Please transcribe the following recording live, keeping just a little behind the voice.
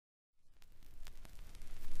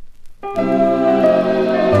The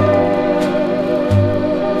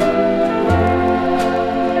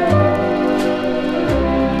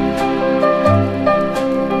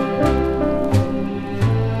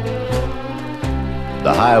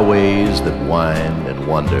highways that wind and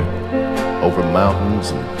wander over mountains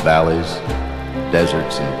and valleys,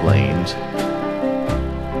 deserts and plains,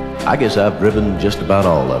 I guess I've driven just about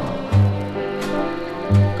all of them.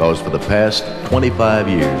 'Cause for the past 25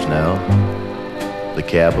 years now, the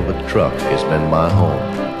cab of a truck has been my home.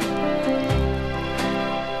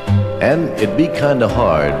 And it'd be kinda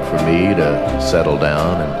hard for me to settle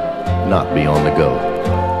down and not be on the go.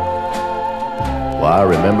 Well, I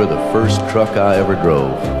remember the first truck I ever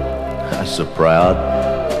drove. I was so proud,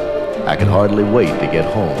 I could hardly wait to get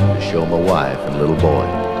home to show my wife and little boy.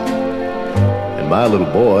 And my little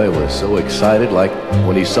boy was so excited like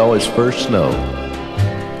when he saw his first snow.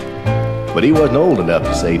 But he wasn't old enough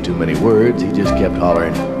to say too many words. He just kept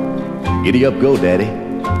hollering, "Giddy up, go, Daddy.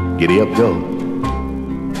 Giddy up, go."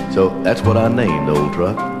 So that's what I named the old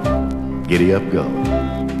truck, Giddy Up, Go.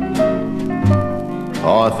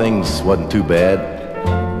 Oh, things wasn't too bad.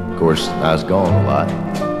 Of course, I was gone a lot.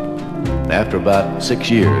 After about 6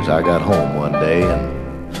 years, I got home one day and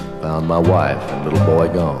found my wife and little boy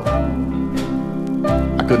gone.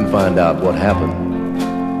 I couldn't find out what happened.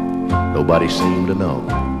 Nobody seemed to know.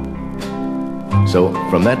 So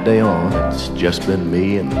from that day on, it's just been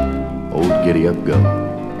me and old Giddy Up, Go.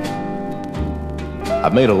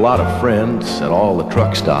 I've made a lot of friends at all the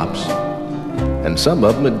truck stops, and some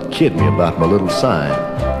of them would kid me about my little sign.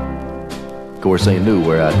 Of course, they knew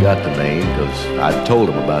where I'd got the name, because I'd told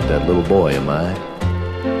them about that little boy of mine,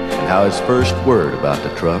 and how his first word about the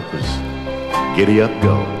truck was, "Giddy up,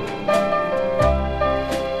 go."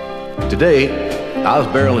 Today, I was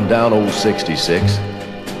barreling down old 66,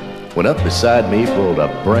 when up beside me pulled a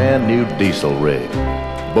brand new diesel rig,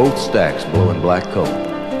 both stacks blowing black coal.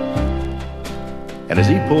 And as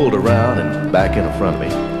he pulled around and back in front of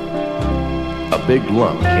me, a big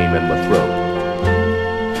lump came in my throat,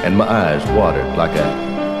 and my eyes watered like I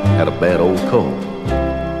had a bad old cold.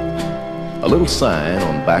 A little sign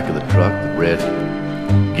on the back of the truck read,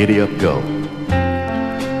 "Giddy up, go."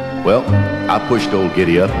 Well, I pushed old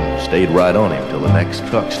Giddy up and stayed right on him till the next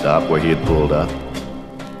truck stop where he had pulled up.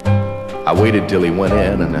 I waited till he went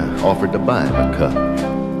in and offered to buy him a cup.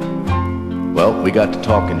 Well, we got to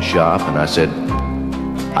talking shop, and I said,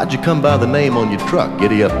 "How'd you come by the name on your truck,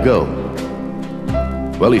 Giddy Up, Go?"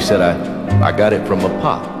 Well, he said, I got it from my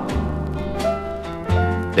pop.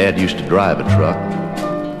 Dad used to drive a truck.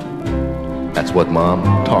 That's what Mom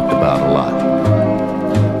talked about a lot.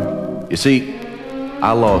 You see,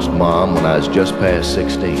 I lost Mom when I was just past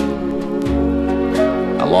 16.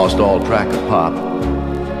 I lost all track of Pop.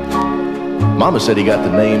 Mama said he got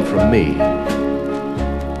the name from me.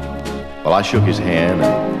 Well, I shook his hand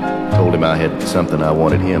and told him I had something I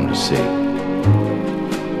wanted him to see.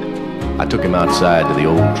 I took him outside to the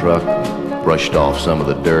old truck, brushed off some of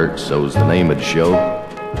the dirt so's the name would show,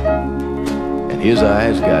 and his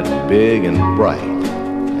eyes got big and bright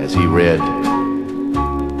as he read,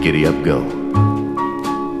 "Giddy up, go."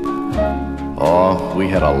 Oh, we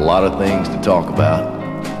had a lot of things to talk about,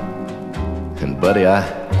 and buddy, I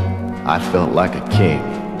felt like a king.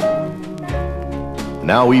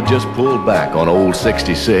 Now we've just pulled back on old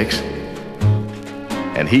 66,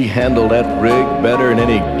 and he handled that rig better than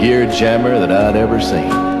any gear jammer that I'd ever seen.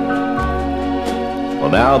 Well,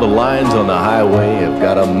 now the lines on the highway have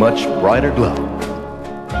got a much brighter glow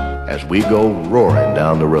as we go roaring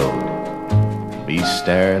down the road. Me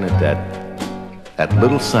staring at that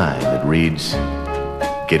little sign that reads,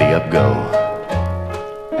 "Giddy up, go."